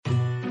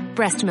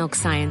Breast milk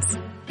science.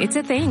 It's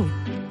a thing.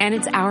 And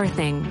it's our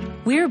thing.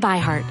 We're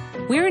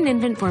ByHeart. We're an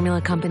infant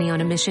formula company on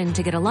a mission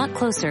to get a lot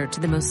closer to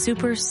the most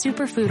super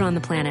food on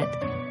the planet.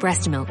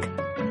 Breast milk.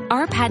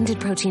 Our patented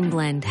protein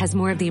blend has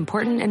more of the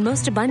important and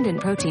most abundant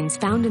proteins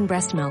found in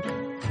breast milk.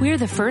 We're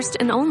the first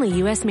and only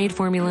U.S.-made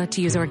formula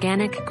to use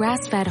organic,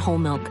 grass-fed whole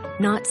milk,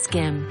 not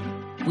skim.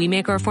 We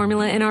make our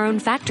formula in our own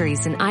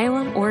factories in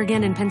Iowa,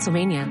 Oregon, and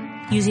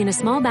Pennsylvania, using a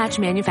small batch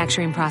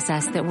manufacturing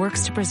process that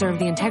works to preserve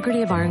the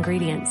integrity of our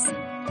ingredients.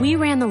 We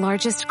ran the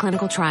largest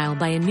clinical trial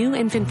by a new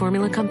infant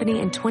formula company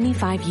in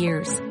 25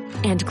 years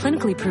and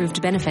clinically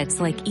proved benefits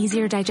like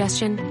easier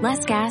digestion,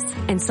 less gas,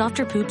 and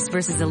softer poops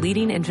versus a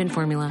leading infant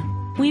formula.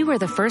 We were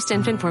the first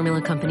infant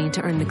formula company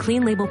to earn the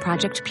Clean Label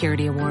Project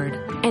Purity Award.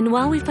 And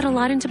while we've put a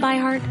lot into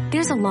ByHeart,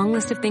 there's a long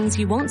list of things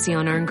you won't see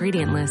on our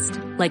ingredient list,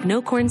 like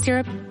no corn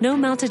syrup, no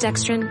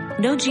maltodextrin,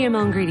 no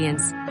GMO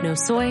ingredients, no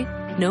soy,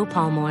 no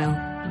palm oil.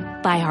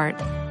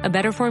 ByHeart, a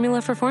better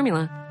formula for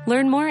formula.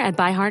 Learn more at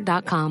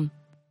byheart.com.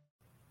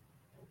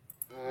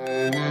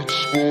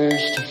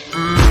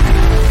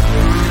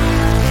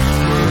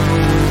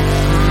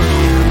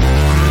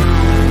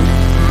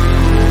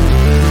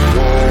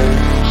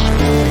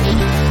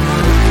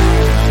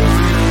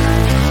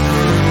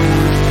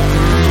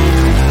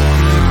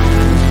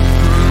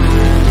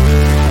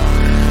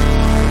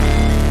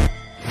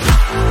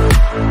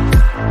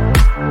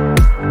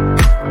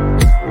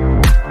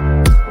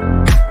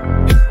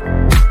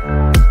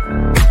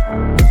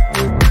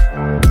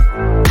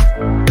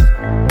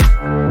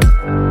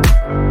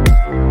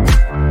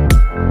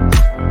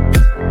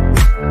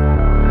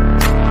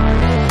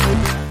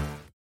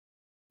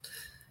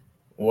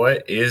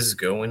 What is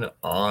going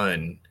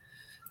on?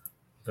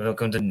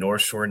 Welcome to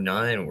North Shore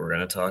 9. We're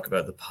going to talk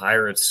about the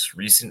Pirates'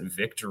 recent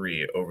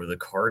victory over the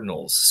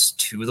Cardinals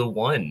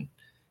 2-1,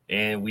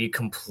 and we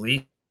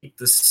complete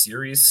the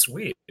series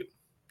sweep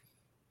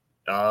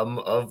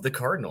of the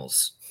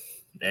Cardinals.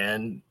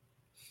 And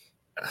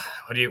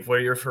what are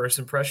your first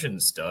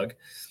impressions, Doug?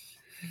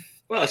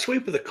 Well, a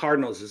sweep of the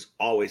Cardinals is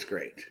always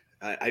great.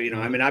 I've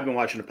been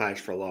watching the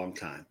Pirates for a long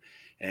time.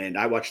 And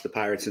I watched the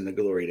Pirates in the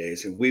glory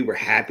days, and we were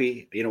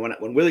happy. You know,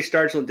 when Willie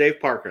Stargell and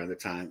Dave Parker at the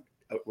time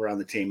were on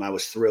the team, I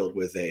was thrilled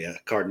with a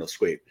Cardinal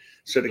sweep.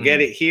 So to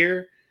get it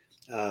here,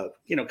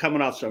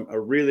 coming off a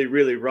really,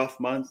 really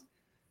rough month,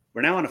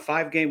 we're now on a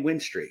 5-game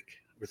win streak.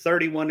 We're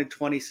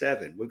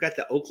 31-27. We've got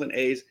the Oakland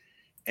A's,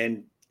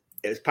 and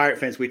as Pirate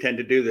fans, we tend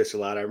to do this a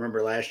lot. I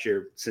remember last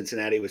year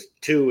Cincinnati was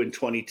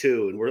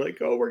 2-22, and we're like,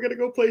 oh, we're going to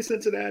go play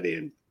Cincinnati,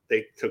 and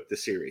they took the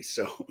series.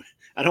 So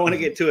I don't want to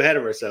get too ahead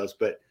of ourselves,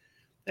 but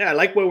yeah, I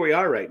like where we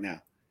are right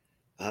now.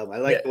 I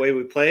like the way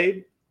we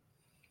played.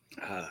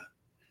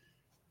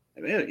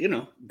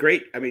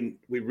 Great. I mean,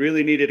 we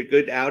really needed a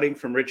good outing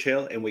from Rich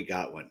Hill, and we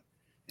got one.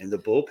 And the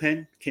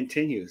bullpen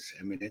continues.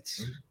 I mean,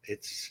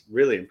 it's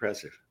really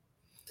impressive.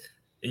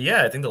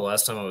 Yeah, I think the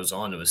last time I was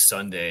on, it was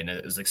Sunday, and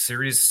it was like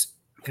series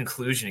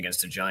conclusion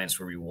against the Giants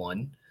where we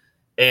won.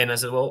 And I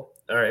said, well,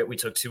 all right, we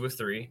took 2 of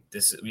 3.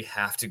 We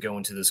have to go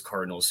into this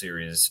Cardinals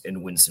series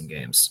and win some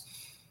games.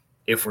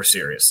 If we're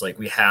serious, like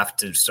we have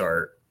to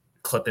start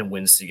clipping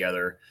wins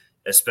together,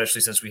 especially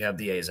since we have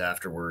the A's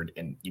afterward.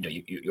 And,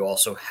 you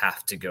also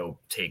have to go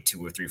take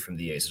 2 or 3 from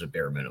the A's at a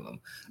bare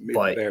minimum.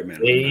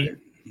 They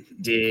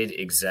did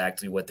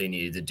exactly what they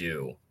needed to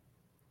do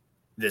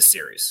this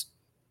series.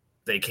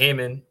 They came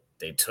in,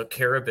 they took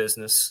care of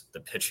business.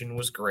 The pitching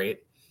was great.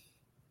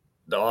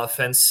 The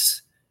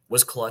offense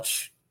was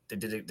clutch. They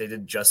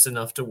did just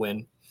enough to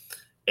win.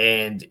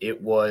 And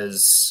it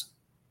was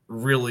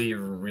really,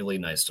 really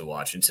nice to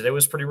watch. And today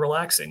was pretty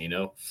relaxing,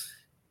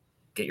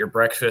 Get your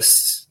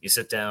breakfast, you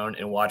sit down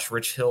and watch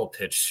Rich Hill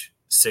pitch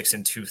 6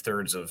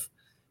 2/3 of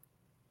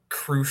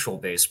crucial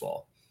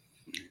baseball.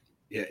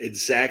 Yeah,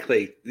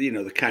 exactly.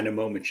 The kind of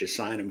moments you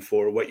sign him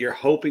for, what you're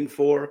hoping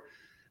for.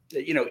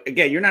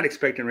 Again, you're not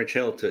expecting Rich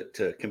Hill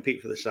to compete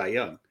for the Cy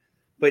Young.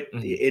 But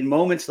in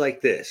moments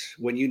like this,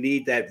 when you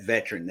need that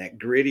veteran, that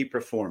gritty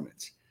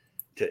performance,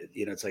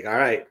 it's like, all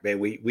right, man,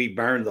 we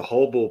burned the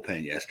whole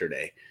bullpen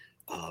yesterday.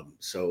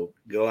 So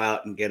go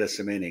out and get us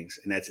some innings,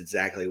 and that's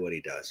exactly what he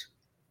does.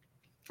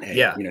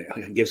 And,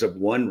 he gives up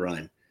 1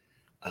 run.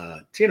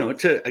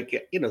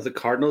 The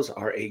Cardinals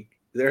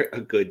they're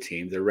a good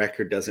team. Their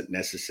record doesn't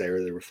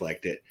necessarily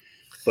reflect it,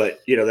 but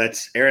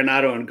that's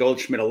Arenado and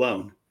Goldschmidt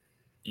alone.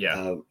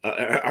 Yeah,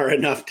 are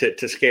enough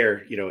to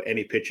scare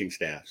any pitching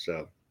staff.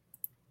 So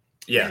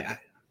yeah.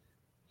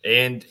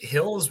 And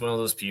Hill is one of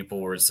those people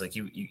where it's like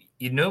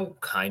you know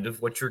kind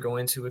of what you're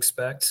going to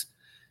expect.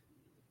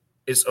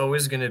 It's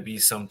always going to be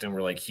something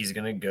where like he's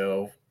going to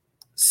go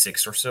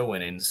 6 or so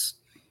innings,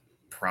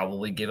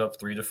 probably give up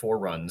 3 to 4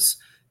 runs.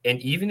 And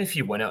even if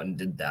he went out and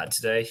did that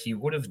today, he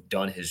would have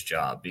done his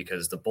job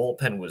because the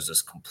bullpen was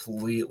just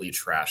completely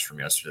trashed from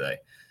yesterday.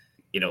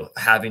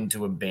 Having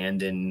to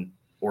abandon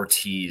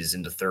Ortiz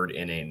in the 3rd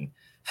inning,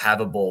 have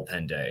a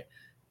bullpen day.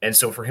 And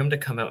so for him to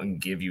come out and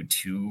give you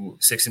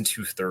 6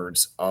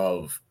 2/3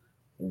 of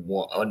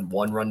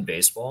one run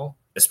baseball,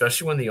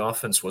 especially when the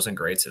offense wasn't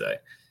great today,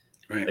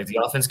 Right. Like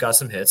the offense got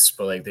some hits,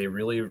 but like they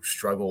really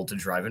struggled to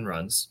drive in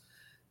runs.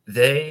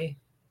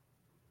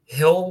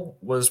 Hill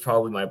was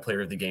probably my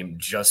player of the game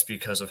just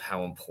because of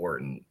how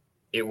important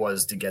it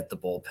was to get the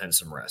bullpen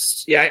some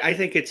rest. Yeah, I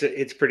think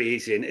it's pretty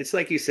easy. And it's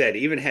like you said,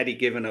 even had he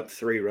given up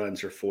 3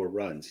 runs or 4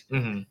 runs,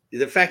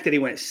 the fact that he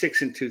went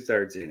 6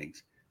 2/3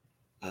 innings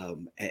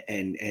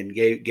and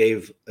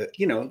gave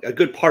a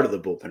good part of the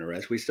bullpen a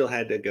rest. We still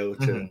had to go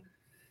to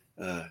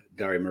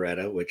Dari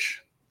Moreta,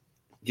 which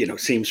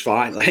seems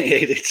fine. Like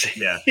it's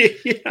I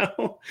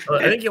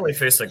think he only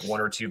faced like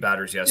 1 or 2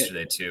 batters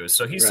yesterday too,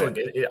 so he's still.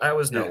 I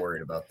was not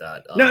worried about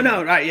that.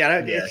 No, right?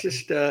 Yeah, it's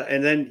just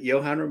and then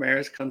Johan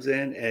Ramirez comes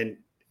in and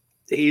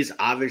he's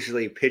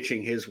obviously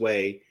pitching his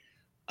way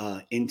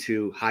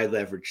into high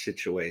leverage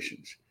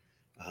situations.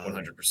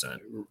 100%.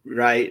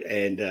 Right,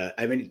 and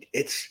I mean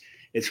it's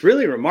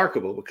really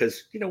remarkable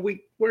because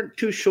we weren't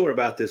too sure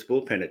about this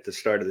bullpen at the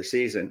start of the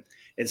season,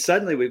 and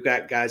suddenly we've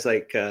got guys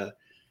like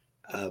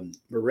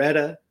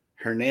Moreta,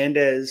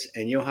 Hernandez,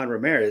 and Johan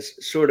Ramirez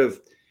sort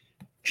of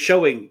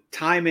showing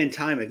time and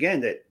time again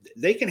that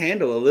they can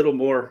handle a little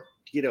more,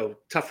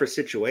 tougher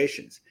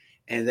situations,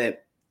 and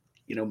that,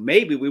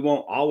 maybe we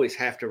won't always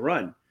have to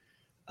run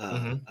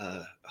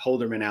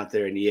Holderman out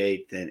there in the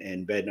 8th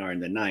and Bednar in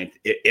the 9th.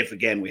 If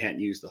again, we hadn't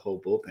used the whole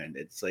bullpen.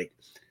 It's like,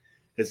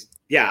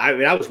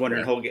 I was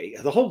wondering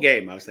the whole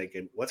game. I was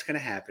thinking, what's going to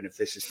happen if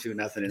this is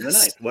 2-0 in the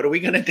 9th? What are we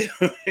going to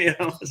do?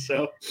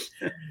 So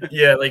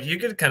yeah, like you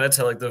could kind of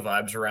tell like the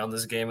vibes around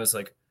this game is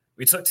like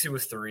we took 2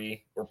 of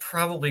 3. We're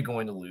probably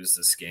going to lose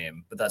this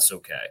game, but that's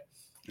okay.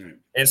 Right.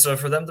 And so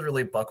for them to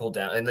really buckle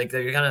down and like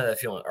they're kind of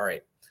feeling, all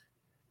right,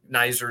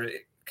 Kniser,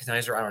 I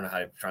don't know how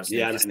to pronounce it.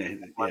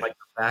 Like the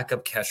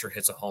backup catcher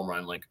hits a home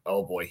run, like,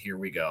 oh boy, here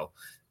we go.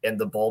 And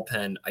the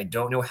bullpen, I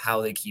don't know how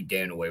they keep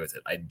getting away with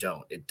it. I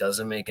don't. It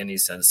doesn't make any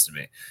sense to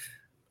me.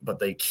 But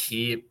they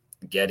keep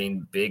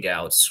getting big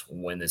outs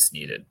when it's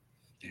needed.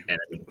 And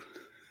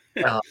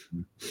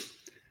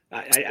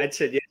I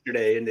said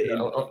yesterday,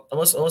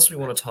 unless we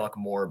want to talk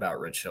more about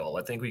Rich Hill,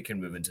 I think we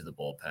can move into the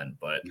bullpen.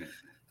 But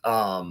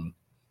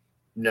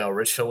no,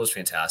 Rich Hill was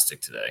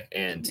fantastic today,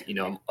 and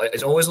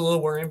it's always a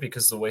little worrying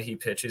because the way he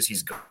pitches,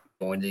 he's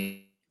going to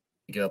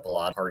give up a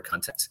lot of hard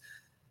contact.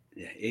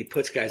 Yeah, he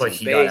puts guys but on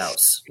he base. Got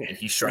outs, and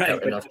he struck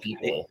out enough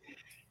people.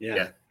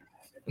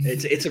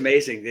 It's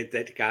amazing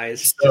that guy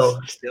is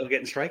still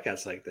getting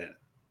strikeouts like that.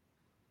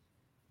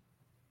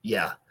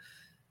 Yeah,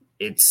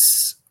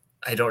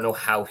 I don't know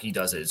how he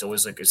does it. It's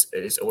always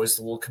it's always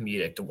a little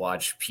comedic to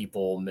watch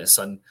people miss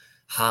on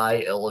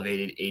high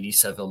elevated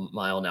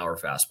 87-mile-an-hour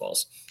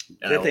fastballs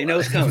that they know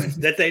is coming.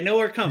 That they know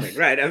are coming.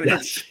 Right. I mean,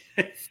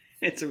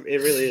 it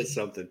really is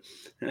something.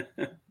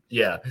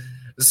 Yeah.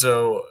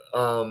 So,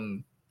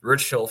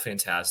 Rich Hill,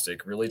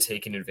 fantastic, really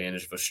taking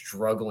advantage of a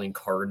struggling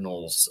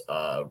Cardinals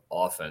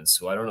offense,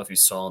 who I don't know if you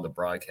saw on the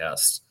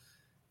broadcast.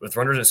 With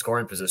runners in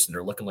scoring position,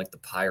 they're looking like the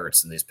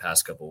Pirates in these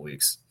past couple of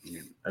weeks. Yeah.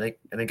 I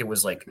think it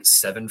was like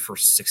 7 for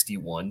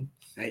 61.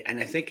 And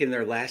I think in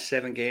their last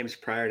 7 games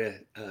prior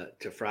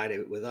to Friday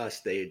with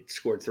us, they had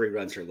scored 3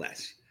 runs or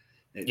less.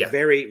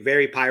 Very,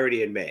 very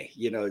piratey in May.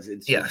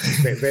 It's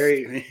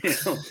very,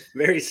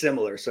 very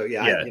similar. So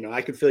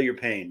I could feel your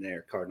pain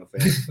there, Cardinal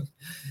fans.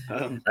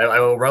 I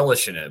will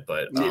relish in it,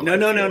 but no.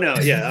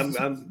 Yeah,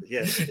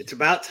 it's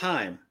about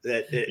time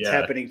that it's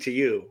happening to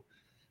you.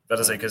 That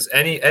is because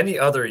any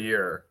other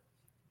year,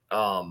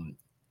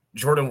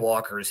 Jordan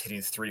Walker is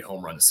hitting 3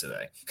 home runs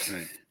today.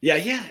 Right.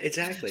 Yeah,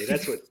 exactly.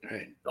 That's what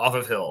off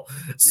of Hill.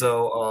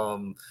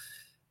 So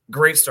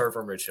great start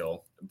from Rich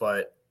Hill,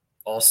 but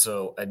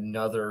also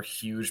another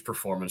huge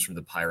performance from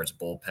the Pirates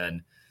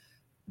bullpen.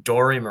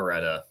 Dari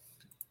Moreta,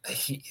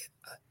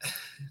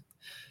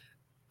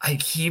 I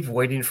keep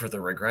waiting for the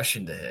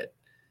regression to hit.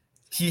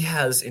 He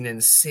has an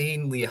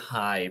insanely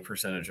high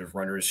percentage of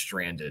runners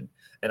stranded.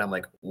 And I'm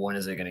like, when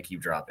is it going to keep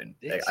dropping?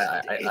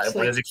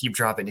 When does it keep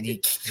dropping? And he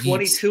keeps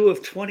 22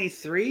 of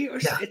 23 or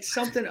it's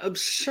something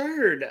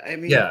absurd. I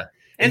mean,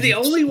 and the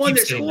only one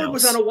that scored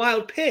was on a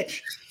wild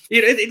pitch.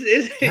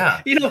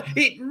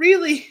 It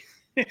really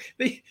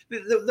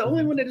the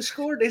only one that has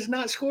scored is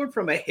not scored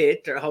from a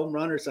hit or a home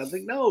run or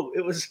something. No,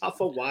 it was off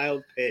a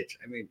wild pitch.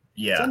 I mean,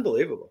 it's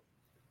unbelievable.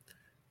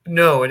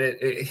 No, and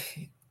it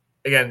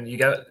again,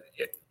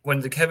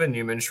 when the Kevin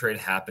Newman trade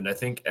happened, I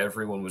think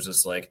everyone was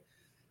just like,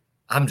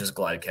 I'm just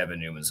glad Kevin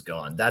Newman's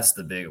gone. That's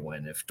the big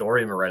win. If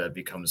Dari Moreta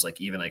becomes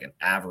even an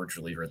average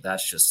reliever,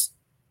 that's just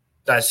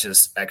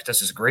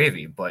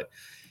gravy. But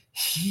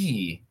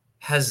he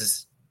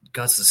has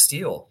guts to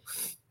steal.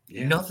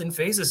 Yeah. Nothing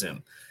phases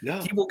him. No.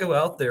 He will go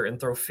out there and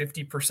throw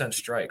 50%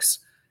 strikes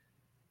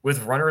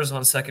with runners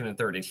on second and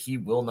third, and he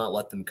will not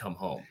let them come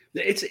home.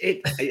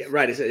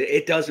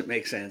 It doesn't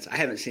make sense. I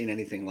haven't seen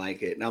anything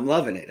like it, and I'm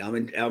loving it. I'm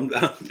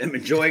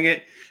enjoying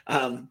it.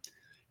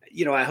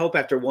 I hope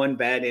after one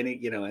bad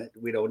inning,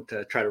 we don't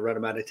try to run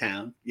him out of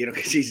town,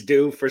 because he's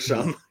due for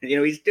some,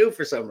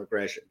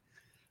 regression.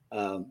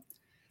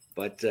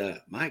 But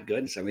my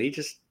goodness, I mean,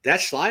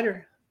 that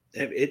slider,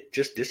 it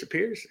just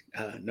disappears.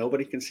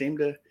 Nobody can seem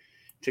to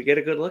get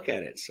a good look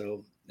at it.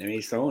 So I mean,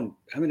 he's throwing.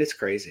 I mean, it's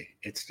crazy.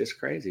 It's just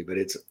crazy, but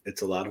it's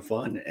a lot of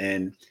fun.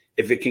 And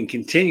if it can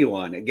continue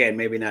on, again,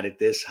 maybe not at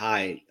this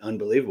high,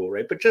 unbelievable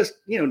rate, but just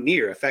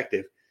near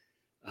effective.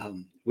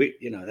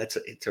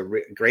 It's a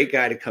great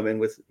guy to come in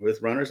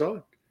with runners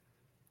on.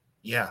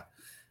 Yeah,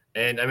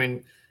 and I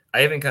mean,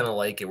 I even kind of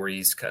like it where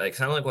he's kind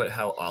of like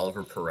how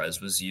Oliver Perez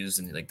was used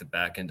in like the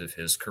back end of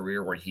his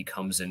career, where he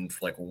comes in for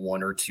like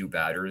one or two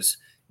batters,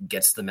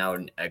 gets them out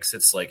and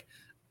exits. Like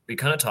we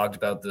kind of talked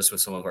about this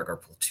with some of our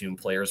platoon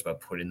players about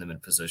putting them in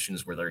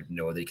positions where they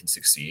know they can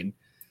succeed.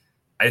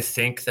 I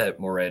think that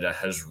Moreta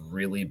has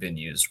really been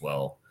used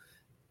well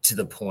to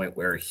the point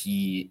where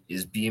he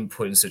is being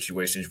put in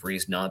situations where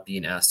he's not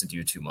being asked to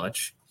do too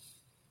much.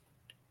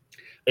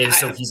 And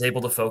so he's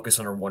able to focus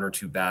on our one or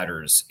two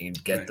batters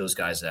and get those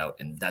guys out,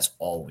 and that's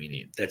all we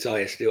need. That's all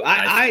he has to do.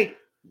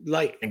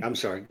 I'm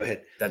sorry. Go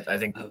ahead. I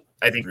think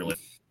really.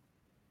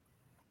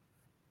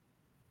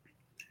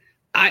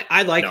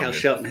 I like how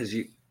Shelton has.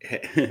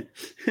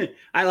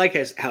 I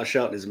like how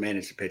Shelton has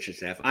managed the pitching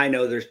staff. I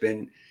know there's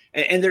been,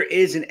 and there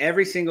is in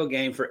every single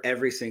game for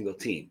every single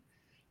team.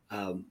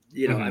 I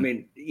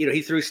mean,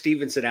 he threw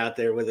Stevenson out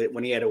there with it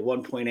when he had a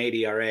 1.8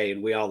 ERA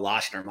and we all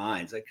lost our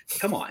minds. Like,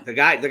 come on, the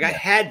guy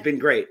had been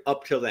great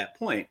up till that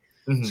point.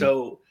 Mm-hmm.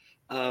 So,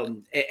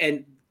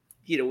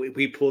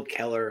 we pulled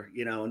Keller,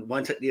 and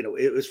once,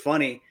 it was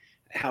funny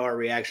how our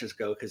reactions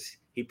go because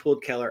he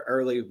pulled Keller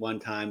early one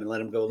time and let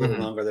him go a little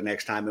longer the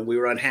next time. And we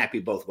were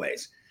unhappy both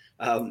ways.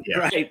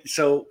 Right.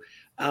 So,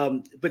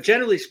 but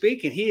generally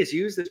speaking, he has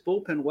used this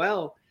bullpen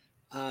well.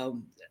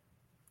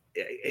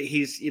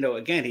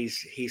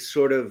 He's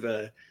sort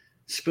of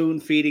spoon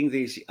feeding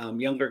these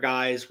younger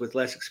guys with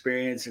less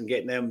experience and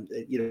getting them,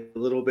 a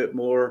little bit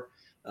more,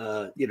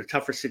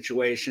 tougher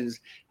situations.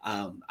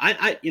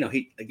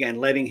 He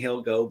letting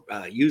Hill go,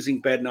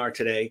 using Bednar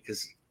today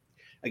because,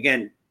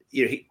 again,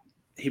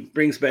 he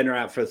brings Bednar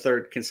out for the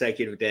third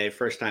consecutive day,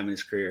 first time in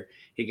his career.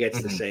 He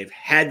gets the save.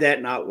 Had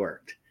that not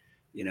worked,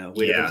 we'd have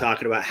been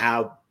talking about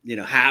how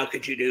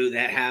could you do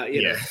that?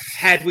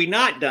 Had we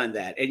not done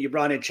that and you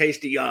brought in Chase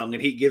DeYoung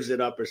and he gives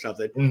it up or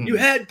something, you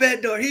had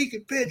Bednar, he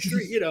could pitch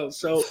three,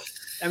 so,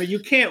 I mean, you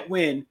can't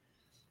win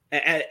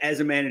as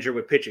a manager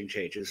with pitching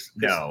changes.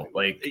 No,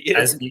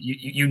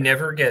 you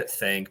never get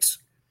thanked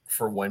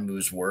for when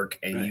moves work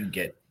and you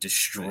get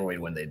destroyed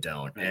when they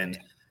don't. Right. And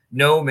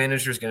no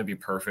manager is going to be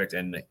perfect,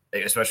 and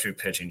especially with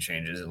pitching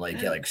changes. And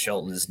like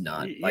Shelton is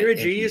not. You're a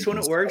genius when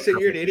it works, and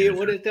you're an idiot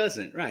when it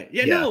doesn't. Right?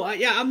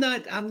 I'm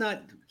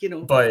not.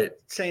 But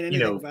saying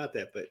anything about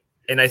that. But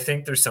I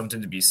think there's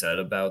something to be said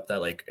about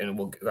that. I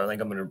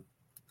think I'm going to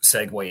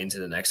segue into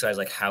the next guy,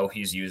 like how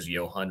he's used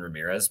Yohan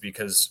Ramirez,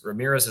 because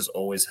Ramirez has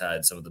always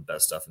had some of the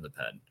best stuff in the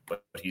pen,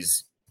 but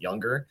he's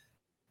younger,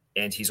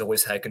 and he's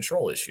always had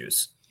control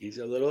issues. He's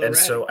a little. And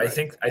erratic, so right?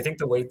 I think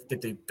the way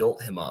that they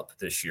built him up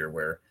this year,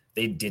 where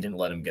they didn't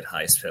let him get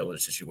high failure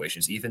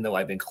situations, even though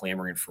I've been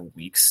clamoring for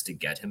weeks to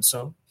get him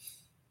some.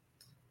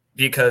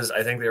 Because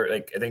I think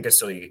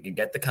so you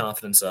get the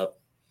confidence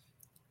up,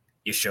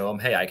 you show him,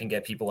 hey, I can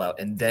get people out,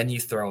 and then you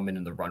throw him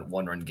in the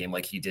one-run game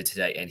like he did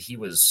today, and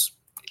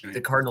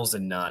the Cardinals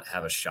did not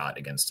have a shot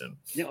against him.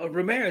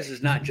 Ramirez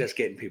is not just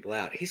getting people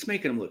out; he's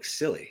making them look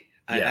silly.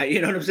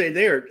 You know what I'm saying?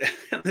 They're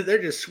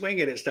just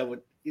swinging at stuff with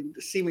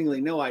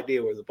seemingly no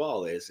idea where the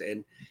ball is,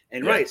 and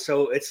right.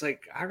 So it's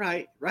like, all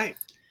right.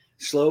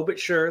 Slow but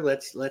sure.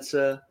 Let's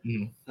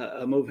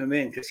move him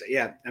in because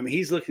I mean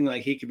he's looking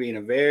like he could be in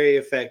a very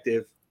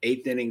effective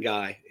eighth inning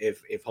guy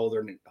if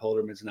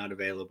Holderman's not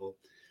available.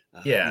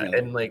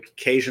 And like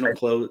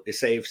occasional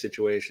save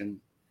situation.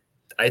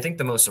 I think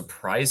the most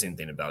surprising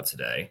thing about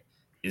today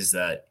is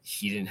that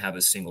he didn't have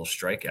a single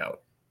strikeout.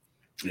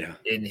 Yeah,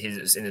 in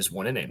his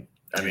one inning.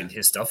 I mean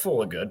his stuff will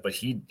look good, but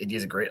he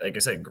has a great, like I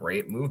said,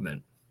 great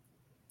movement.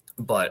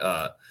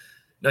 But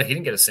no, he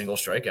didn't get a single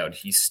strikeout.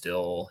 He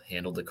still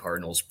handled the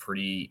Cardinals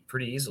pretty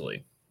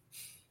easily.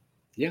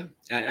 Yeah,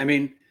 I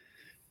mean,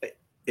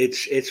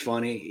 it's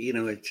funny.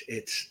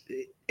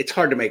 It's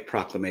hard to make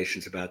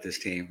proclamations about this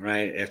team,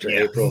 right? After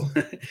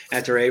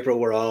April,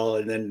 we're all,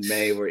 and then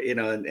May, we're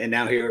and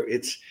now here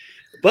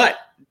but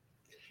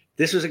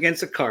this was against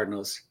the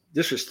Cardinals.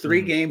 This was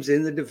 3 games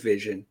in the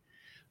division.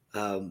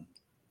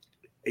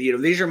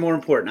 These are more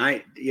important.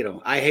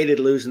 I hated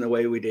losing the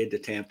way we did to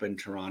Tampa and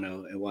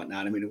Toronto and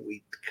whatnot. I mean,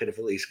 we could have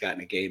at least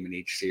gotten a game in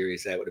each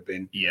series. That would have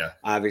been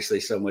obviously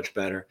so much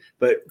better.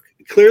 But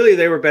clearly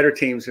they were better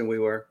teams than we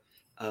were.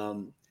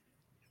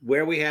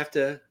 Where we have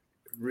to,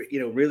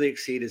 really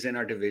exceed is in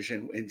our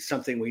division, and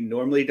something we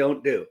normally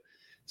don't do.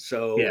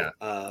 So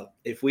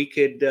if we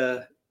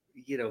could,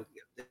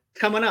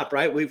 coming up,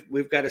 right?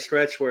 We've got a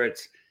stretch where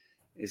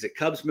is it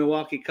Cubs,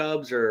 Milwaukee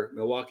Cubs, or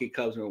Milwaukee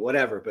Cubs, or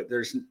whatever? But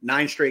there's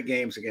 9 straight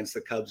games against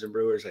the Cubs and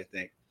Brewers, I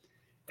think.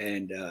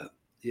 And,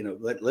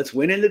 let's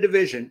win in the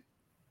division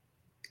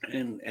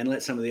and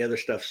let some of the other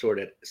stuff sort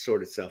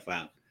itself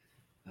out.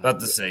 About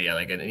to say,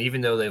 and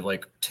even though they've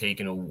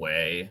taken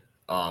away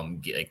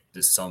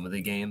some of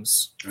the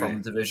games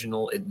from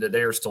divisional,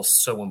 they are still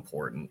so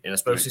important. And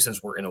especially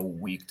since we're in a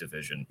weak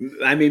division.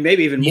 I mean,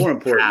 maybe even more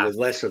important with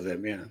less of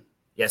them. Yeah.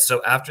 Yeah,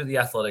 so after the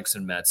Athletics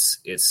and Mets,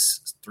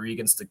 it's 3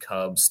 against the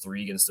Cubs,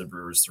 3 against the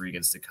Brewers, 3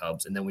 against the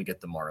Cubs, and then we get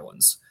the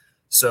Marlins.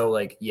 So,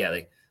 like, yeah,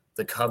 like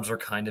the Cubs are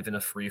kind of in a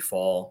free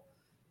fall.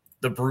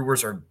 The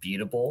Brewers are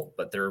beatable,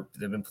 but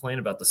they've been playing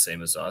about the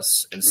same as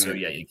us, and so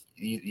yeah,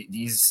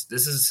 this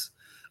is.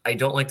 I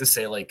don't like to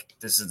say like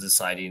this is a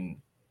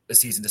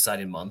season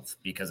deciding month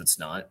because it's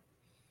not.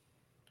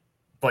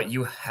 But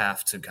you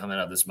have to come out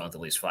of this month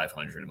at least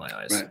 500 in my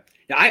eyes. Right.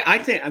 Yeah, I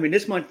think. I mean,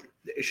 this month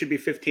it should be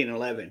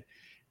 15-11,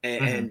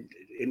 and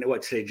in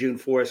what say June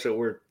 4th. So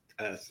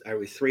are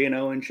we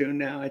 3-0 in June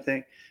now? I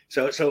think.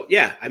 So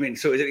yeah. I mean,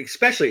 so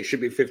especially it should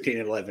be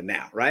 15-11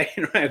 now, right?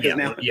 Right. Yeah.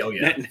 Now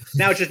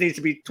it just needs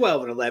to be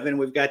 12-11.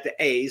 We've got the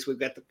A's, we've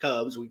got the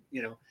Cubs.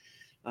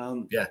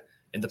 Yeah,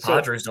 and the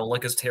Padres don't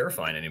look as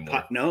terrifying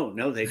anymore.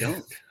 No, they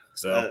don't.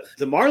 So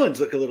the Marlins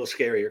look a little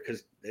scarier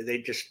because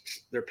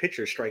their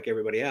pitchers strike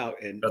everybody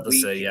out, and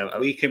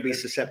we can be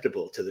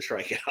susceptible to the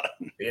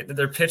strikeout.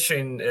 Their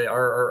pitching,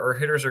 our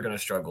hitters are going to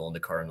struggle in the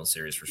Cardinals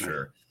series for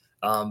sure.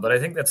 But I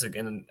think that's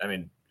again. I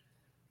mean,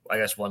 I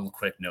guess one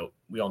quick note: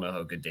 we all know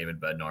how good David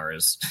Bednar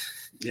is.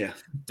 Yeah,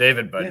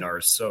 David Bednar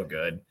is so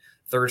good.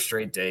 Third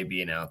straight day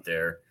being out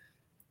there,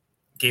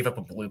 gave up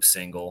a bloop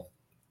single.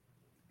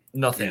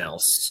 Nothing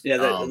else. Yeah,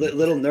 the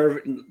little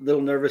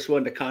nervous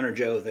one to Connor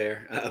Joe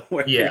there.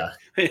 But yeah,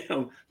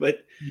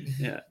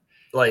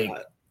 like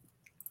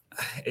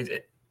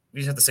we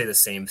just have to say the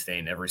same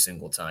thing every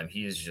single time.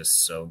 He is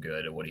just so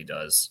good at what he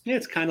does. Yeah,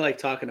 it's kind of like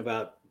talking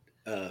about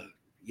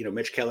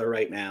Mitch Keller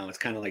right now. It's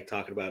kind of like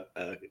talking about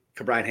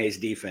Brian Hayes'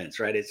 defense,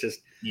 right? It's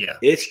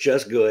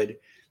just good.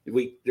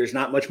 There's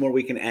not much more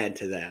we can add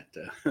to that.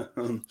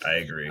 I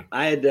agree.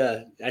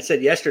 I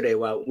said yesterday,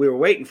 while we were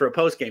waiting for a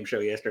post-game show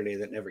yesterday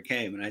that never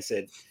came, and I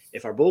said,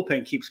 if our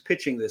bullpen keeps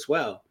pitching this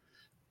well,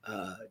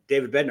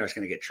 David Bednar's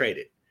going to get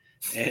traded.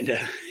 And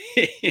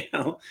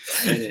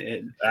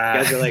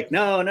guys are like,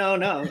 no.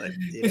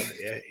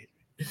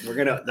 They're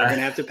gonna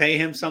have to pay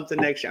him something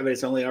next year. I mean,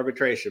 it's only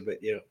arbitration, but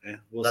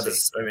we'll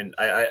see. I mean,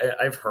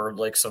 I've heard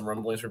like some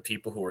rumblings from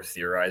people who are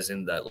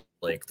theorizing that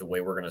like the way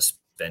we're gonna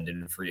spend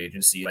in free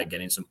agency by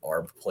getting some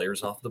ARB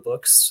players off the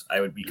books. I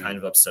would be kind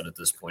of upset at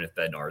this point if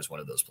Bednar is one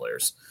of those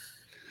players.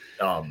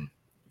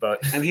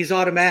 But I mean, he's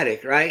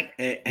automatic, right?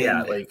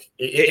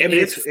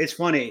 It's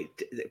funny.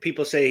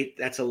 People say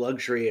that's a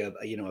luxury of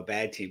a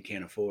bad team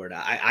can't afford.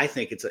 I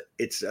think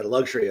it's a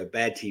luxury a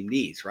bad team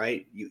needs,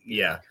 right?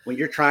 When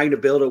you're trying to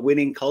build a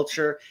winning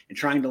culture and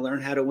trying to learn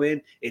how to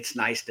win, it's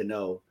nice to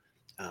know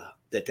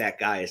that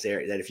guy is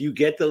there. That if you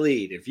get the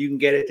lead, if you can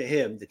get it to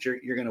him, that you're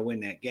going to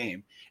win that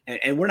game.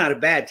 And we're not a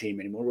bad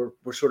team anymore.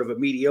 We're sort of a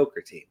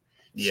mediocre team.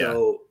 Yeah.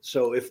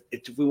 So if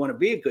we want to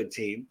be a good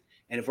team.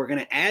 And if we're going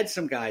to add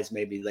some guys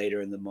maybe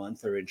later in the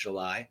month or in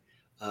July,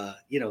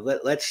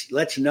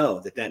 let's know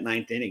that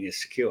ninth inning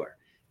is secure.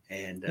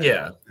 And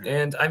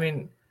and I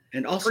mean,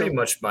 and also pretty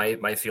much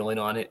my feeling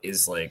on it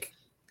is like,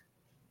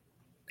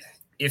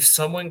 if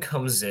someone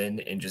comes in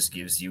and just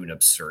gives you an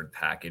absurd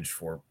package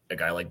for a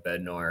guy like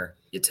Bednar,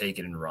 you take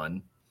it and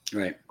run.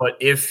 Right. But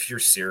if you're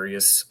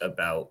serious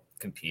about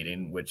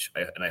competing, which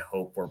I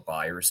hope we're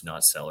buyers,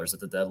 not sellers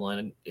at the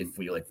deadline, if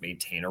we like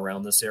maintain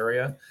around this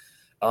area,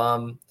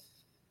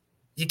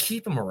 you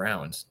keep him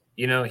around.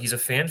 He's a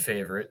fan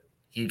favorite.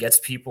 He gets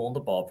people in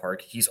the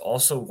ballpark. He's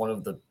also one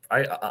of the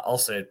I'll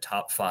say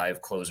top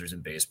 5 closers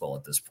in baseball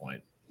at this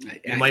point.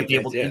 You might be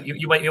able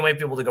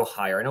to go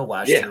higher. I know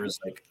last year was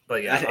like,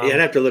 but yeah, I'd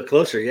have to look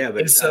closer. Yeah,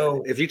 but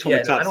so if you told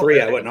me top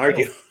 3, I wouldn't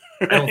argue.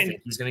 I don't think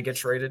he's going to get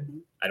traded.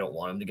 I don't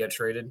want him to get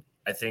traded.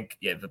 I think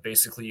but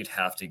basically you'd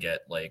have to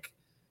get like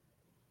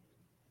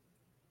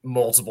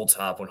multiple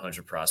top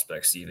 100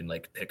 prospects to even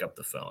like pick up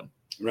the phone.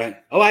 Right.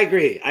 Oh, I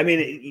agree. I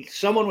mean,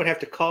 someone would have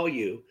to call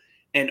you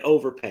and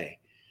overpay.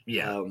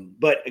 Yeah.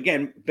 But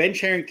again, Ben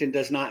Cherington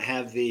does not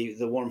have the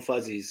warm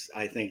fuzzies,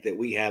 I think, that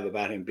we have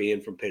about him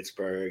being from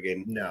Pittsburgh.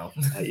 And, no,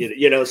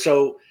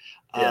 so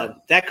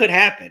that could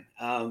happen.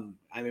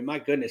 I mean, my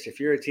goodness, if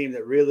you're a team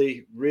that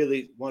really,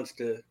 really wants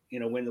to,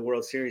 win the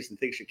World Series and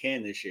thinks you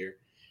can this year,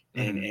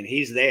 and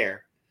he's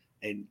there.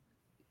 And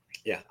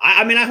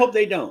I mean, I hope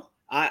they don't.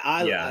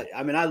 I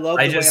mean, I love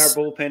the way our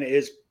bullpen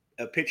is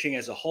pitching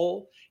as a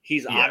whole.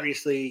 He's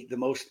obviously the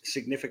most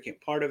significant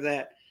part of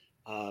that.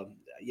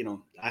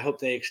 I hope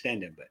they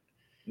extend him, but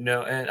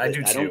no, and I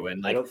do too.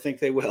 And I don't think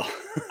they will.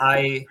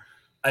 The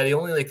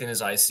only thing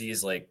is I see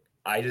is like,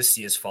 I just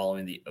see us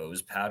following the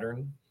O's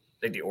pattern,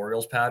 like the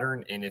Orioles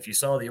pattern. And if you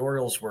saw, the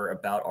Orioles were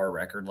about our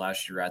record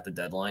last year at the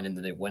deadline, and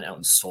then they went out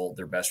and sold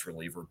their best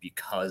reliever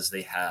because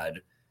they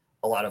had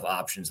a lot of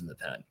options in the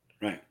pen.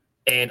 Right.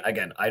 And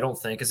again, I don't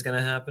think it's going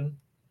to happen.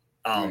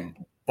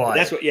 But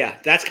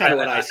that's kind of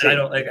what I see. I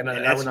don't like, and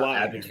I would not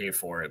advocate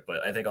for it,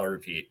 but I think I'll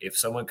repeat: if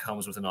someone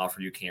comes with an offer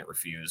you can't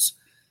refuse,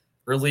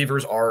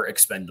 relievers are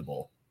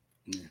expendable,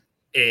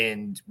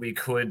 and we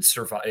could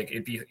survive.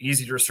 It'd be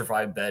easier to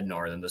survive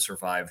Bednar than to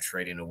survive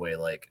trading away,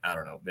 like, I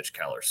don't know, Mitch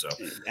Keller. So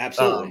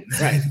absolutely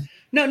right.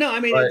 No. I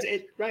mean,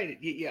 it's right.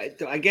 Yeah.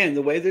 Again,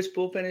 the way this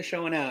bullpen is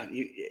showing out,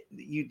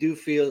 you do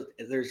feel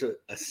there's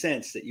a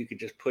sense that you could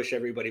just push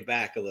everybody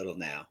back a little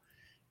now.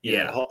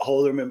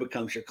 Holderman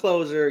becomes your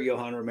closer.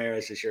 Johan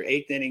Ramirez is your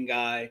 8th inning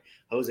guy.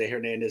 Jose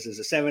Hernandez is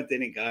a 7th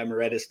inning guy.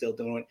 Moretta's still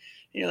doing it.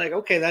 And you're like,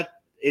 okay,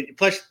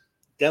 plus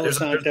De Los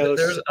Santos,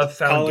 there's a Colin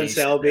foundation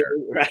Selby, there.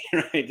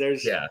 right.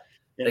 There's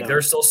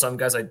there's still some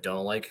guys I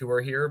don't like who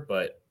are here,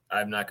 but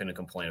I'm not going to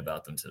complain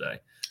about them today.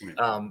 Today's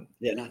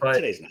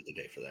not the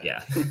day for that.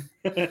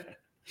 Yeah.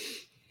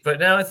 But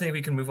now I think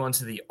we can move on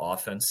to the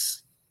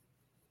offense.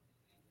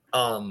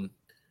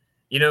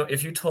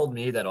 If you told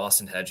me that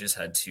Austin Hedges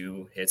had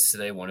 2 hits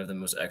today, one of them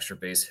was extra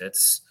base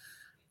hits,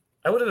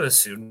 I would have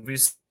assumed we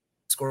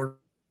scored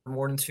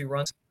more than 2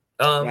 runs.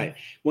 Right.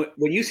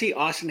 When you see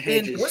Austin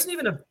Hedges wasn't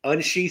even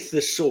unsheath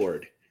the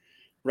sword,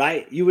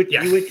 right? You would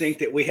think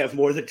that we have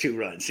more than 2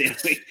 runs.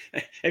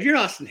 If you're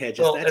Austin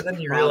Hedges, that's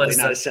probably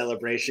not a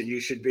celebration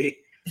you should be.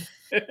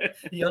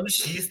 He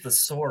unsheathed the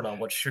sword on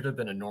what should have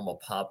been a normal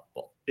pop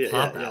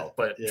out,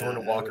 but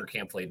Jordan Walker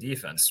can't play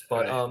defense.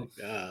 But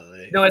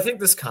no, I think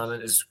this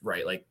comment is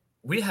right. Like,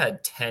 we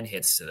had 10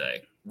 hits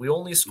today. We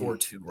only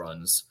scored 2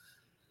 runs,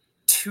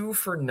 2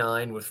 for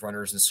 9 with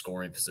runners in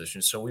scoring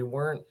position. So we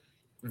weren't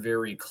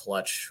very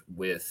clutch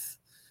with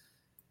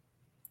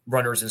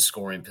runners in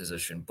scoring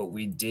position, but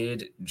we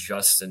did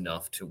just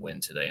enough to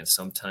win today. And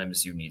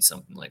sometimes you need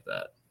something like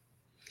that.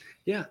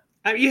 Yeah.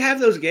 You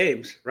have those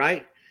games,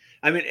 right?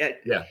 I mean,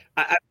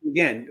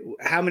 again,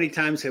 how many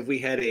times have we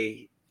had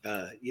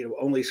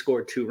only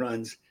scored 2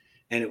 runs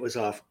and it was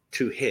off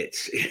 2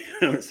 hits,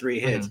 3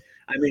 hits?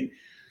 I mean,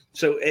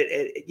 so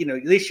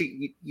at least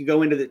you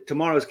go into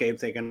tomorrow's game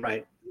thinking,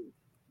 right,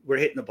 we're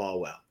hitting the ball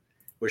well,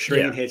 we're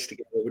stringing hits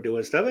together, we're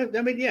doing stuff.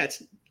 I mean,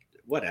 it's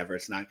whatever.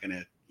 It's not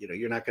gonna,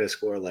 you're not gonna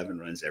score 11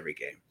 runs every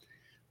game.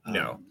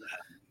 No.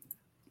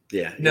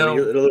 A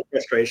little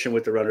frustration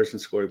with the runners in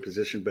scoring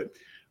position, but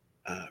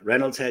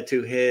Reynolds had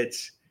 2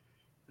 hits.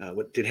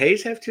 What did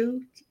Hayes have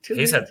 2?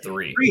 Hayes had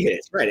 3. 3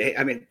 hits, right?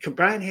 I mean,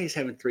 Brian Hayes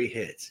having 3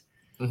 hits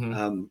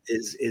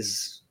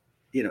is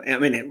I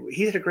mean,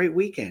 he had a great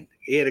weekend.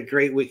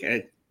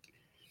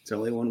 It's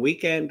only one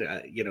weekend.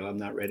 I'm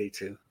not ready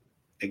to,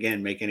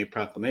 again, make any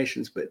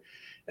proclamations, but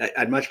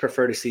I'd much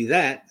prefer to see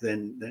that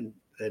than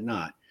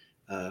not.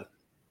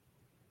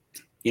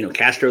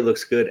 Castro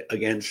looks good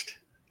against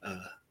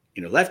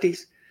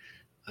lefties.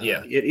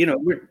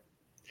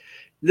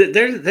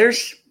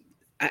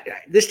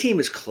 This team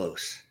is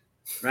close,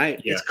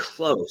 right? Yeah. It's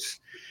close.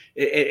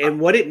 And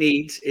what it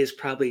needs is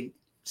probably,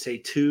 say,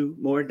 2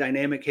 more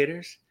dynamic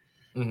hitters,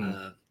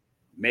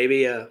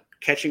 maybe a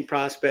catching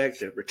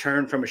prospect, a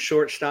return from a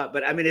shortstop.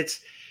 But I mean,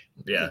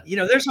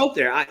 there's hope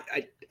there. I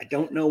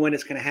don't know when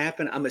it's going to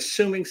happen. I'm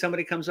assuming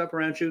somebody comes up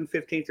around June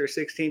 15th or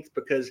 16th,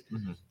 because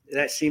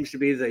that seems to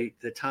be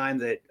the time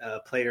that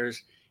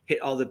players hit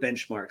all the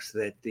benchmarks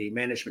that the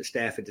management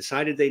staff had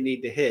decided they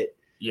need to hit.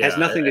 Has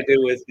nothing to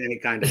do with any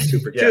kind of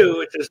Super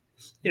 2. It's just,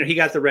 he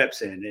got the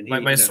reps in. And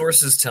my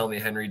sources tell me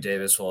Henry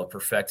Davis will have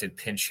perfected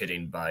pinch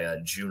hitting by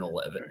June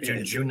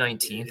 11th. June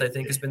 19th, I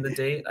think, has been the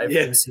date I've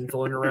been seeing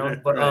floating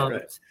around. But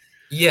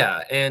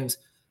and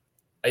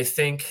I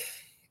think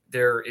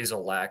there is a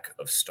lack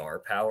of star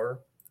power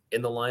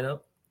in the lineup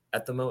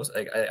at the most.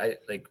 I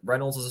like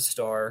Reynolds is a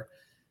star.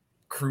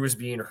 Cruz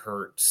being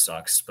hurt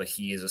sucks, but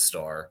he is a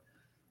star.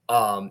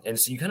 And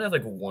so you kind of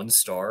have like 1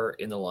 star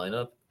in the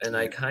lineup. And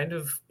I kind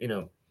of,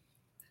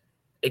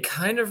 it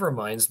kind of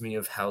reminds me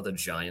of how the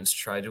Giants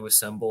try to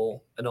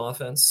assemble an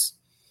offense.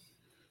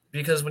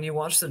 Because when you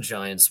watch the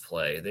Giants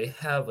play, they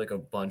have like a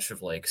bunch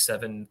of like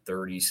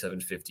 730,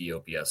 750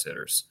 OPS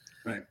hitters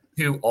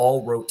who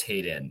all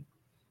rotate in.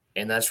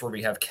 And that's where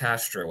we have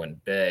Castro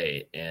and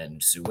Bay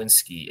and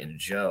Zawinski and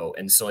Joe.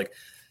 And so like,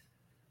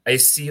 I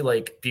see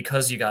like,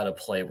 because you got to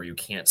play where you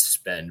can't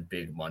spend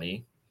big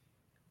money,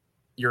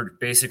 you're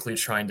basically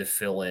trying to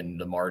fill in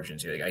the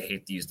margins. You're like, I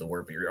hate to use the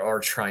word, but you are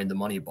trying to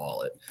money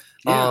ball it.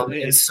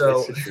 It's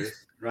the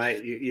truth,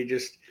 right? You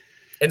just,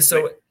 and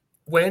so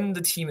when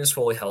the team is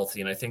fully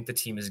healthy, and I think the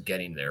team is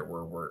getting there,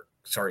 where we're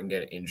starting to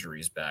get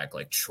injuries back,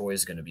 like Troy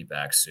is going to be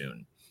back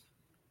soon.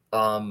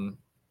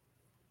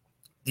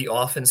 The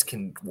offense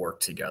can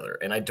work together.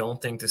 And I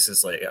don't think this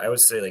is like, I would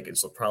say like,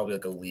 it's probably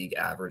like a league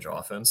average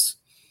offense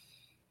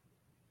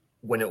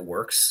when it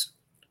works.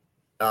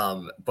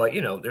 But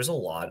there's a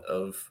lot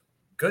of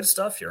good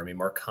stuff here. I mean,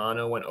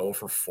 Marcano went 0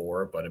 for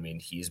 4, but I mean,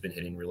 he's been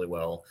hitting really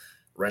well.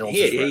 Reynolds.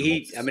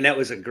 I mean, that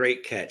was a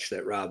great catch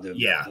that robbed him.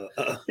 Yeah.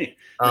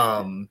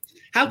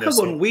 How come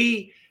when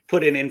we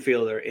put an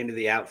infielder into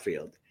the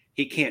outfield,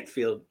 he can't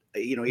field,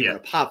 even a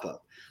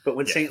pop-up? But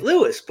when St.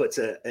 Louis puts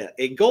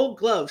a Gold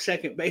Glove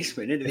second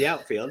baseman into the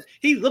outfield,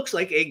 he looks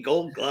like a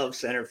Gold Glove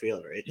center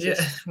fielder.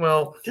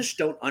 Just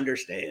don't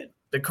understand.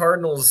 The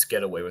Cardinals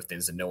get away with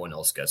things that no one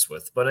else gets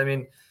with. But I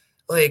mean,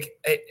 like,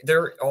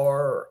 there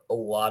are a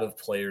lot of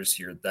players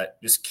here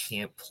that just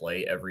can't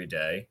play every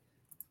day,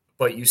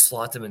 but you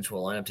slot them into a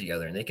lineup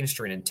together and they can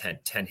string in 10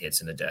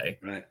 hits in a day.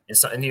 Right.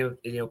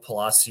 And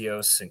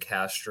Palacios and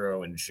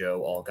Castro and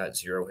Joe all got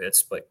 0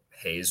 hits, but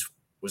Hayes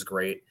was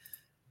great.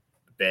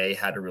 Bay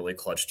had a really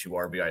clutch 2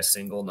 RBI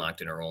single,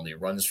 knocked in our only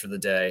runs for the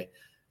day.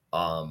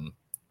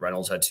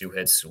 Reynolds had 2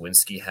 hits.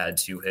 Lewinsky had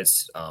 2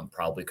 hits.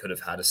 Probably could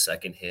have had a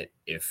second hit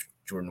if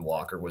Jordan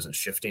Walker wasn't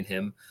shifting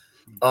him.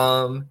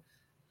 And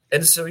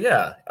so,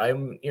 yeah,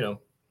 I'm,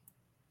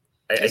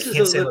 I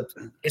can't say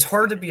it's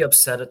hard to be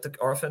upset at the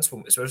offense,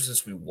 especially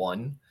since we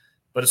won.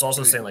 But it's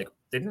also saying, like,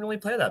 they didn't really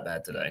play that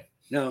bad today.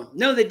 No,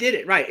 they did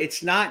it right.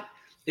 It's not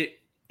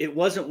it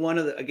wasn't one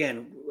of the,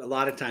 again, a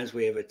lot of times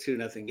we have a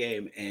 2-0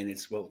 game and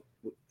it's,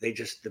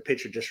 the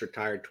pitcher just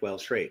retired 12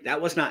 straight.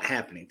 That was not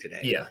happening today.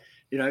 Yeah.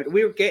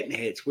 We were getting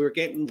hits, we were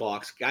getting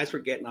walks, guys were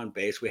getting on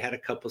base. We had a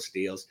couple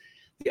steals.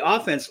 The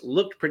offense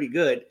looked pretty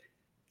good.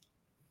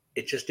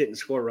 It just didn't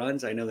score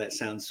runs. I know that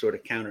sounds sort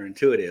of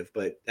counterintuitive,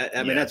 but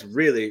that's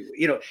really,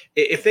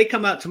 if they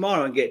come out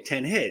tomorrow and get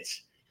 10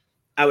 hits,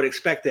 I would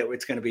expect that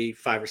it's going to be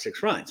 5 or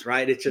 6 runs,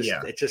 right? It's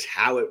just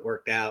how it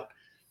worked out.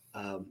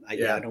 I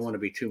don't want to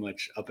be too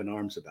much up in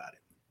arms about it.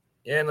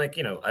 Yeah, and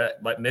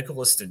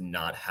Mikolas did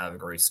not have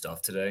great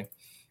stuff today.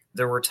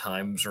 There were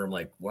times where I'm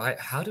like, why?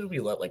 How did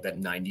we let that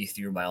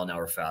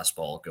 93-mile-an-hour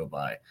fastball go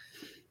by?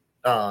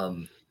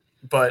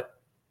 But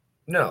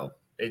no,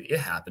 it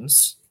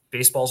happens.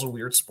 Baseball's a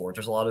weird sport.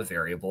 There's a lot of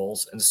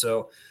variables, and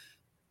so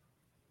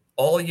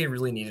all you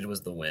really needed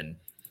was the win,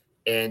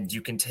 and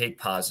you can take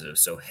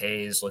positives. So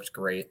Hayes looked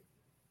great.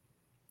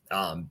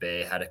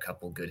 Bay had a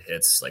couple good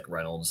hits. Like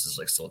Reynolds is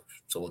still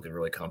looking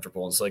really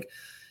comfortable. And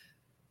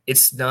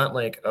it's not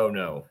like, oh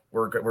no,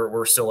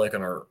 we're still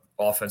on our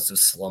offensive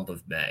slump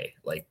of May.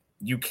 Like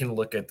you can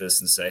look at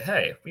this and say,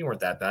 hey, we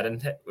weren't that bad.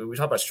 And we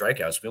talk about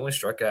strikeouts. We only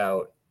struck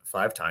out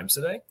 5 times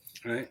today.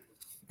 Right.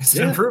 It's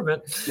an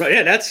improvement. Right.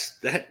 Yeah,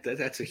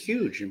 that's a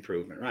huge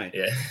improvement. Right.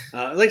 Yeah.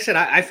 Like I said,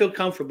 I feel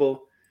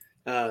comfortable.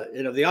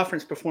 The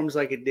offense performs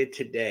like it did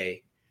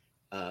today.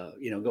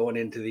 Going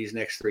into these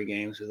next 3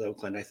 games with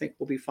Oakland, I think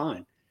we'll be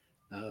fine.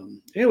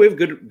 We have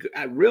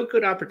a real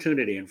good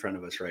opportunity in front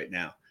of us right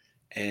now.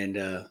 And,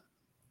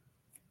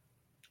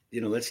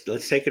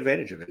 let's take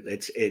advantage of it.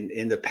 It's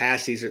in the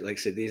past. These are, like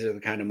I said, these are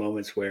the kind of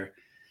moments where,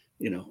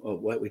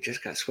 we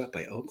just got swept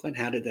by Oakland.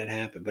 How did that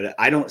happen? But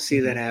I don't see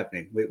that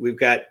happening. We've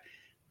got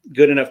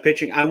good enough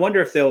pitching. I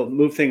wonder if they'll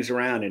move things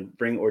around and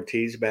bring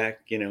Ortiz back,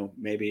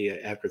 maybe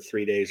after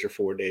 3 days or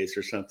 4 days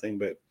or something.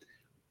 But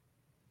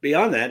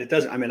beyond that, it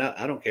doesn't. I mean,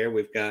 I don't care.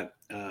 We've got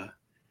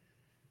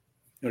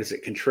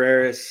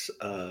Contreras,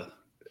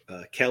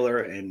 Keller,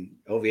 and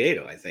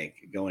Oviedo, I think,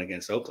 going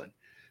against Oakland.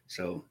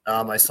 So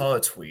I saw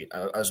a tweet.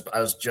 I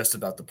was just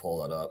about to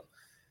pull that up.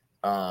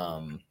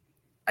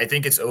 I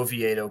think it's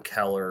Oviedo,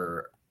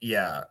 Keller.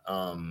 Yeah.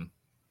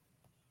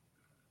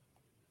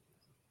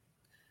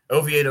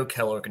 Oviedo,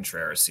 Keller,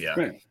 Contreras. Yeah.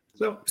 Right.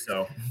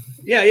 So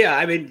yeah.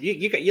 I mean,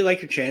 you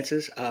like your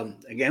chances.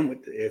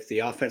 Again, if the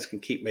offense can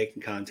keep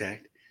making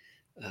contact.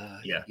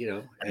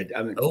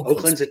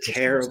 Oakland's a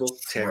terrible.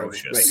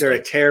 Right? They're a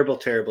terrible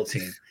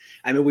team.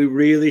 I mean, we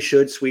really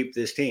should sweep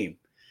this team,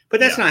 but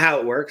that's not how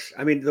it works.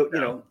 I mean,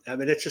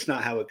 that's just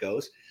not how it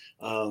goes.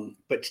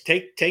 But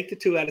take the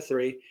 2 out of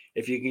 3.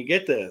 If you can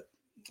get the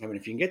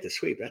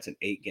sweep, that's an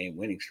 8-game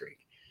winning streak.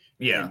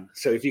 Yeah. And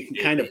so if you can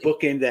kind of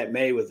bookend that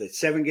May with a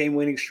 7-game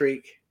winning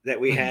streak that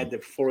we had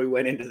before we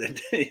went into the,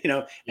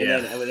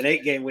 then with an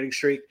 8-game winning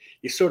streak,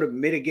 you sort of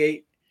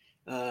mitigate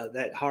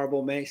that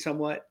horrible May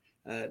somewhat.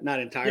 Not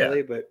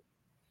entirely, but.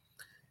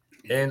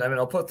 And I mean,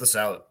 I'll put this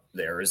out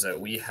there is that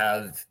we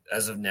have,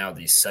 as of now,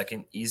 the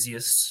 2nd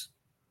easiest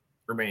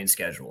remaining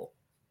schedule.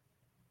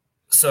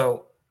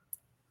 So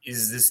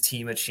is this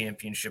team a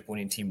championship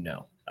winning team?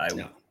 No.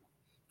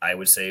 I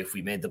would say if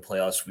we made the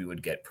playoffs, we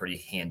would get pretty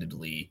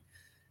handedly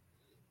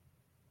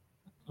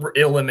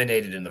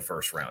eliminated in the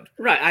first round.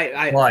 Right.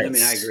 I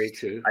agree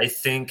too. I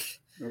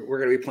think we're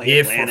going to be playing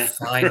Atlanta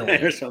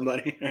finally, or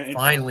somebody. Right?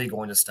 Finally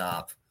going to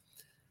stop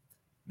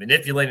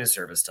manipulating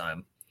service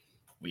time.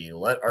 We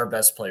let our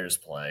best players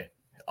play.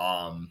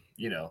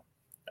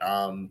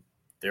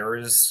 There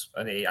is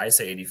I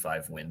say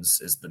 85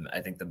 wins is I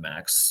think the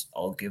max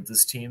I'll give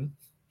this team.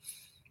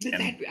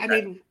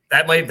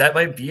 That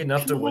might be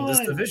enough to win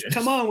this division.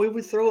 Come on, we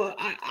would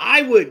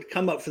I would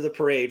come up for the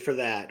parade for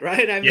that,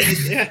 right? I mean,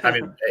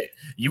 hey,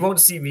 you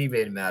won't see me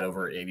made mad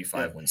over an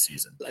 85 win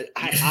season.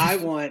 I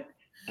want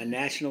a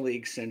National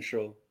League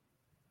Central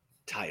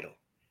title.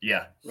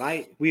 Yeah.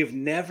 Right? We have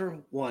never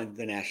won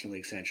the National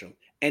League Central,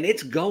 and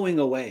it's going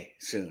away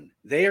soon.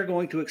 They are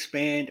going to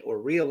expand or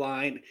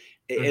realign,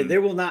 and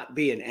there will not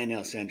be an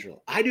NL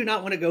Central. I do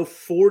not want to go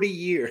 40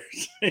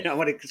 years. I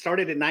want to start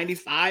it in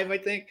 95, I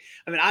think.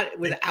 I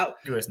mean,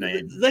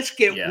 let's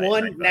get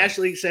one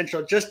National League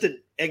Central just to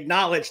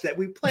acknowledge that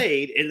we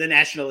played in the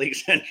National League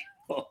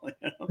Central.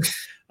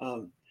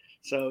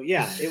 So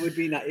yeah, it would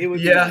be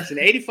nice. And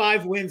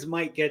 85 wins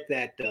might get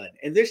that done.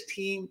 And this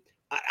team,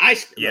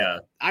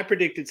 I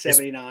predicted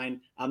 79.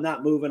 I'm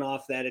not moving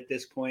off that at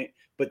this point,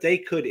 but they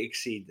could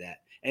exceed that.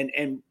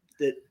 And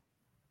the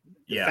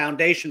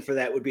foundation for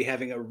that would be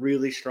having a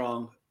really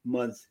strong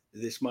month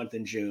this month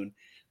in June,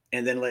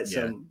 and then let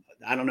some,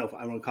 I don't know if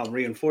I want to call them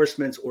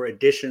reinforcements or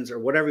additions or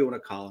whatever you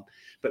want to call them,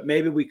 but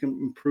maybe we can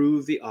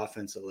improve the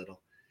offense a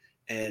little.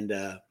 And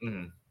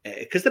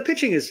because the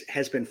pitching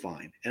has been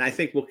fine, and I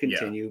think will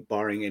continue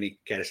barring any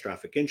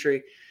catastrophic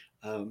injury.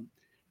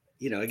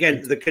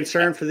 Again, the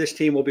concern for this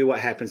team will be what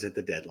happens at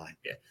the deadline.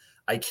 Yeah,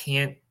 I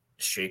can't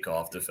shake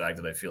off the fact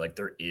that I feel like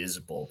there is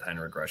bullpen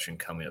regression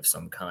coming of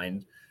some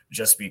kind,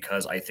 just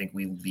because I think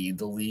we lead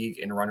the league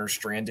in runners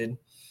stranded.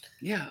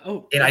 Yeah.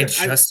 Oh, and I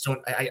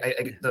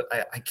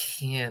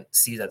can't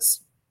see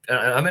that's.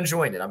 I'm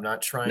enjoying it. I'm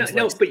not trying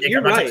to. But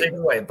you're right. Take it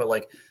away,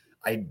 but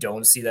I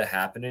don't see that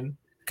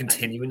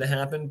continuing to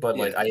happen. But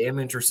I am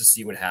interested to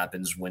see what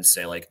happens when,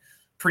 say,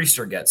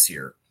 Priester gets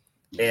here,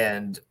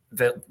 and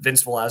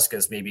Vince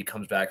Velasquez maybe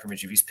comes back from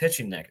injury. If he's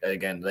pitching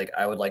again,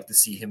 I would like to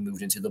see him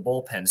moved into the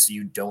bullpen, so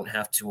you don't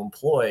have to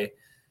employ,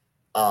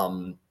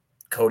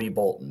 Cody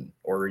Bolton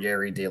or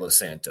Yeri De Los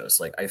Santos.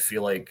 I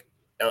feel like.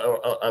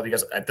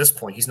 Because at this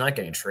point he's not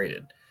getting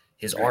traded.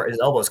 His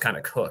elbow is kind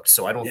of cooked,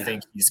 so I don't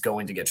think he's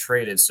going to get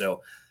traded.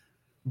 So,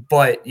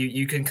 but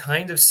you can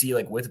kind of see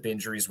with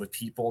injuries, with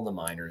people in the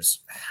minors,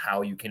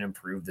 how you can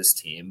improve this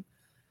team.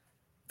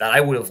 That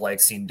I would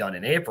have seen done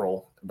in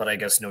April, but I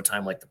guess no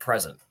time like the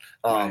present.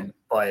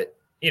 But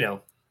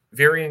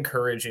very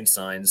encouraging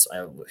signs.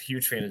 I'm a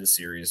huge fan of the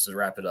series. To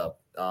wrap it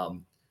up,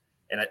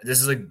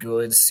 this is a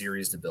good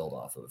series to build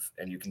off of,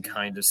 and you can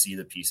kind of see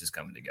the pieces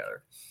coming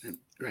together.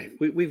 Right.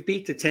 We've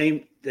beat the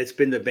team that's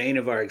been the bane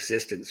of our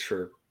existence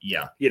for,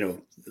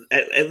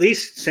 at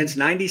least since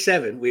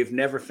 97. We've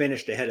never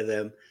finished ahead of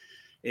them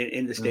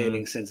in the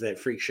standings since that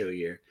freak show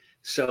year.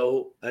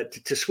 So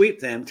to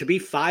sweep them, to be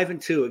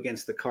 5-2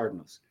 against the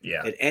Cardinals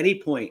at any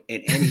point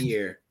in any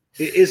year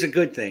is a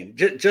good thing,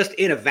 just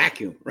in a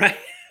vacuum, right?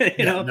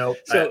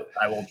 So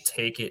I will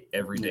take it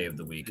every day of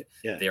the week.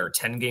 Yeah. They are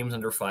 10 games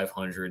under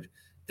 500.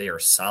 They are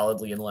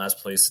solidly in last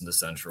place in the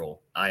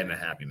Central. I am a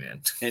happy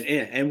man.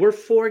 And we're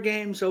 4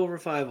 games over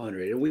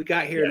 500, and we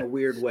got here in a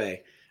weird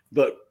way.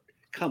 But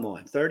come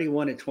on,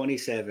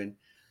 31-27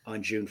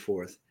 on June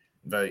 4th.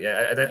 But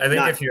I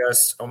think if you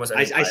ask almost,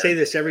 I say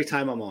this every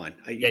time I'm on.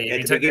 At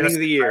the beginning of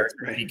the year,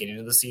 beginning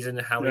of the season,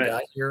 how we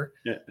got here,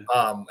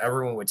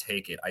 everyone would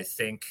take it. I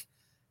think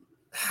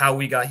how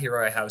we got here,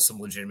 I have some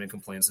legitimate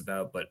complaints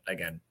about, but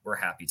again, we're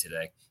happy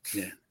today.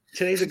 Yeah.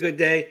 Today's a good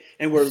day,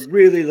 and we're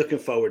really looking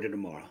forward to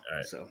tomorrow. All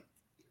right.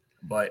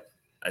 But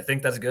I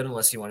think that's good,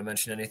 unless you want to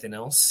mention anything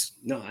else.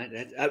 No,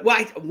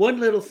 one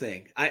little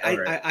thing.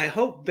 I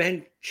hope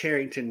Ben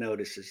Cherington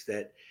notices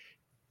that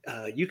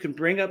you can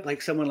bring up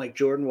someone like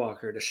Jordan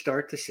Walker to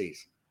start the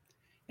season,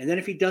 and then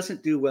if he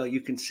doesn't do well, you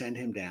can send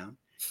him down,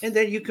 and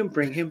then you can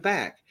bring him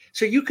back.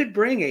 So you could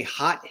bring a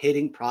hot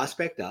hitting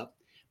prospect up,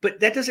 but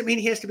that doesn't mean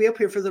he has to be up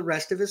here for the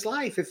rest of his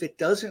life if it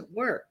doesn't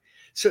work.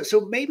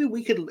 So maybe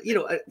we could,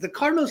 the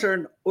Cardinals are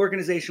an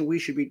organization we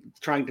should be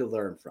trying to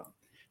learn from.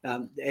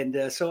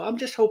 So I'm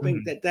just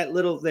hoping that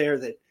little there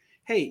that,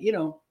 hey,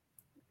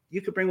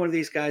 you could bring one of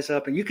these guys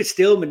up and you could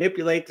still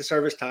manipulate the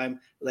service time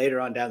later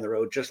on down the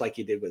road, just like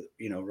you did with,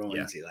 Rowan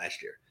Lindsay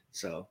last year.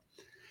 So,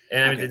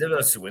 and they did it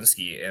with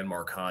Sawinski and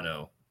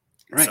Marcano.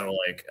 Right. So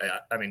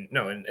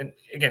and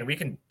again, we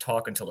can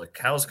talk until the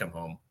cows come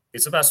home.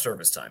 It's about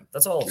service time.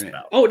 That's all it's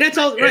about. Oh, that's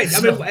all right.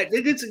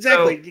 It's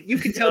exactly. You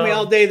can tell me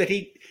all day that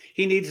he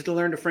needs to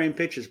learn to frame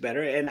pitches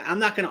better, and I'm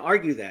not going to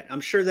argue that.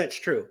 I'm sure that's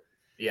true.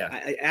 Yeah,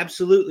 I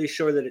absolutely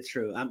sure that it's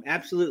true. I'm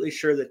absolutely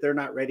sure that they're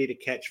not ready to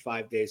catch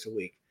 5 days a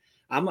week.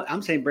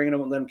 I'm saying bringing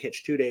them, let them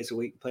catch 2 days a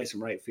week, play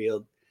some right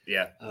field.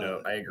 Yeah,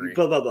 I agree.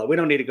 Blah blah blah. We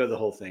don't need to go the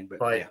whole thing,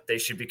 but they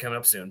should be coming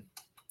up soon.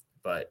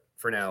 But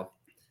for now,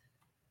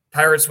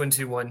 Pirates win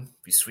 2-1.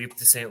 We sweep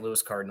the St.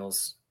 Louis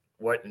Cardinals.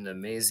 What an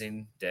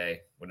amazing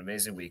day. What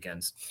amazing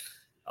weekends.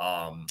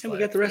 And we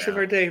got the rest of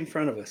our day in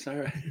front of us. All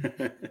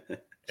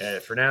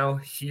right. For now,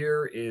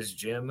 here is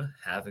Jim.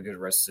 Have a good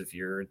rest of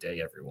your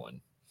day,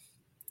 everyone.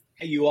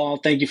 Hey, you all.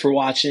 Thank you for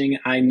watching.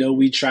 I know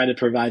we try to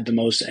provide the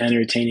most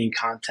entertaining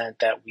content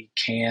that we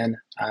can,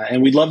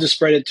 and we'd love to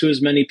spread it to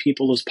as many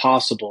people as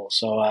possible.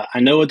 So I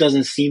know it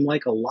doesn't seem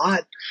like a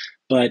lot,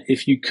 but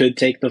if you could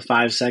take the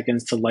 5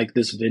 seconds to like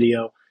this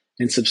video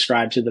and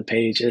subscribe to the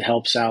page, it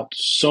helps out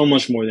so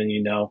much more than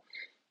you know.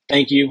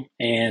 Thank you,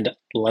 and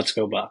let's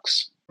go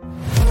Bucks.